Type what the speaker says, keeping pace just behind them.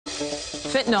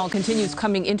Fentanyl continues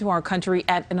coming into our country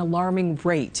at an alarming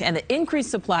rate, and the increased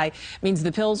supply means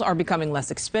the pills are becoming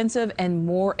less expensive and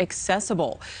more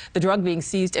accessible. The drug being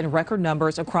seized in record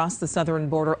numbers across the southern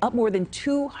border, up more than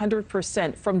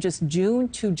 200% from just June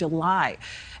to July.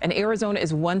 And Arizona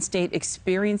is one state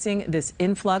experiencing this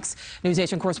influx.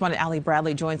 NewsNation correspondent Allie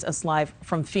Bradley joins us live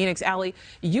from Phoenix. Allie,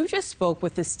 you just spoke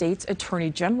with the state's attorney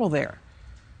general there.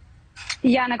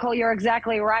 Yeah, Nicole, you're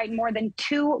exactly right. More than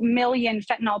 2 million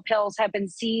fentanyl pills have been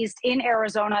seized in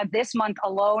Arizona this month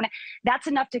alone. That's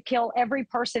enough to kill every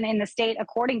person in the state,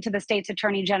 according to the state's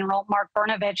attorney general, Mark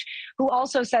Brnovich, who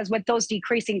also says with those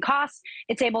decreasing costs,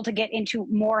 it's able to get into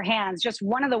more hands. Just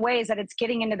one of the ways that it's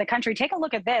getting into the country. Take a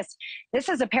look at this. This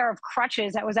is a pair of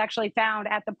crutches that was actually found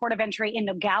at the port of entry in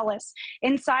Nogales.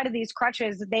 Inside of these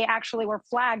crutches, they actually were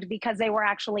flagged because they were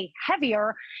actually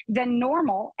heavier than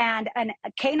normal. And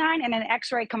a canine and an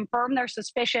X-ray confirmed their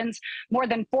suspicions. More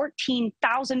than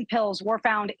 14,000 pills were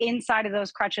found inside of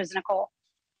those crutches, Nicole.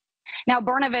 Now,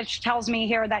 Brnovich tells me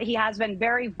here that he has been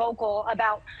very vocal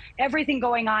about everything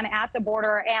going on at the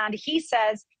border, and he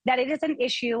says that it is an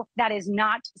issue that is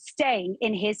not staying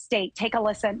in his state. Take a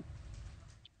listen.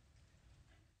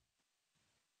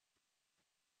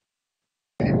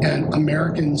 And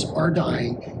Americans are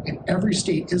dying, and every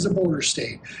state is a border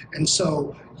state. And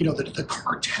so, the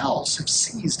cartels have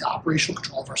seized operational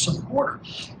control of our southern border.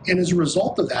 And as a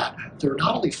result of that, they're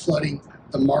not only flooding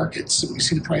the markets, and we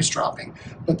see the price dropping,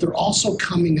 but they're also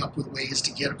coming up with ways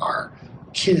to get our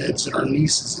kids and our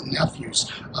nieces and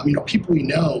nephews, people we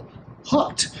know,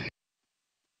 hooked.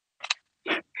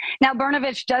 Now,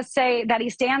 Brnovich does say that he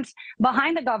stands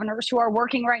behind the governors who are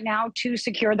working right now to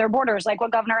secure their borders, like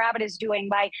what Governor Abbott is doing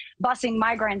by busing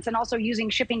migrants and also using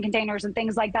shipping containers and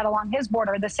things like that along his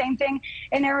border. The same thing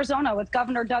in Arizona with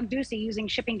Governor Doug Ducey using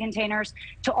shipping containers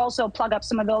to also plug up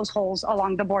some of those holes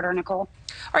along the border, Nicole.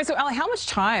 All right, so Allie, how much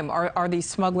time are these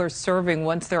smugglers serving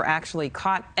once they're actually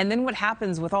caught? And then what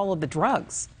happens with all of the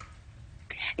drugs?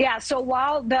 Yeah, so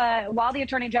while the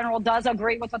attorney general does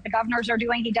agree with what the governors are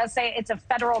doing, he does say it's a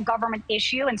federal government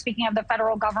issue. And speaking of the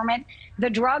federal government, the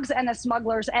drugs and the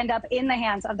smugglers end up in the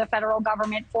hands of the federal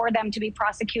government for them to be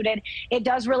prosecuted. It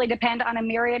does really depend on a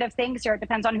myriad of things here. It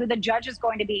depends on who the judge is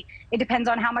going to be. It depends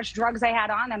on how much drugs they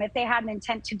had on them, if they had an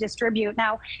intent to distribute.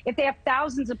 Now, if they have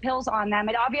thousands of pills on them,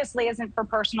 it obviously isn't for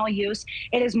personal use.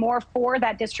 It is more for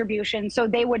that distribution. So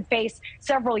they would face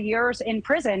several years in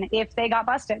prison if they got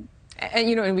busted. And,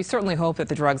 and we certainly hope that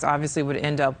the drugs obviously would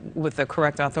end up with the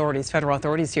correct authorities, federal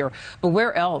authorities here. But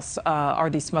where else are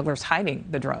these smugglers hiding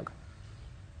the drug?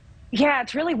 Yeah,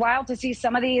 it's really wild to see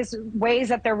some of these ways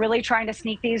that they're really trying to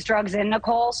sneak these drugs in,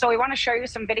 Nicole. So we want to show you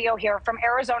some video here from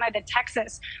Arizona to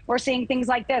Texas. We're seeing things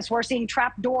like this. We're seeing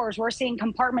trap doors. We're seeing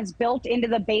compartments built into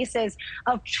the bases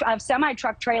of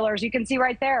semi-truck trailers. You can see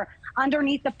right there.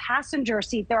 Underneath the passenger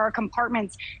seat, there are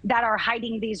compartments that are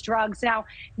hiding these drugs. Now,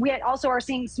 we also are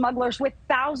seeing smugglers with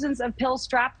thousands of pills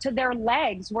strapped to their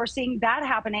legs. We're seeing that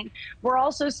happening. We're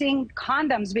also seeing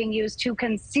condoms being used to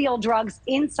conceal drugs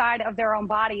inside of their own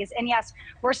bodies. And yes,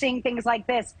 we're seeing things like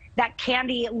this, that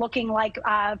candy looking like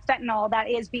fentanyl that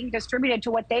is being distributed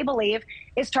to what they believe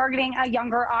is targeting a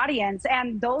younger audience.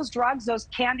 And those drugs, those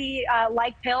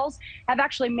candy-like pills, have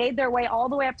actually made their way all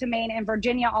the way up to Maine and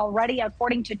Virginia already,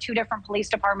 according to 2 different police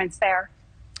departments there.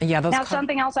 Yeah, now,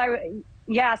 something else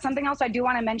I do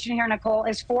want to mention here, Nicole,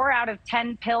 is 4 out of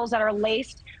 10 pills that are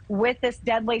laced with this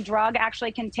deadly drug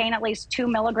actually contain at least 2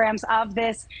 milligrams of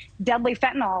this deadly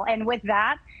fentanyl. And with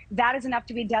that is enough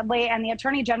to be deadly. And the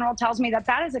attorney general tells me that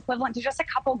that is equivalent to just a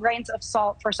couple grains of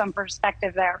salt, for some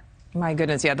perspective there. My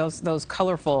goodness, yeah, those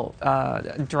colorful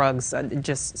drugs,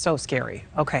 just so scary.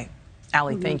 Okay,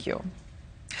 Allie, thank you.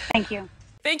 Thank you.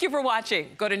 Thank you for watching.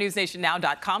 Go to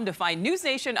newsnationnow.com to find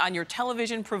NewsNation on your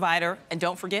television provider. And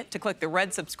don't forget to click the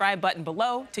red subscribe button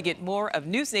below to get more of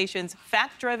NewsNation's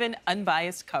fact-driven,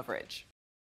 unbiased coverage.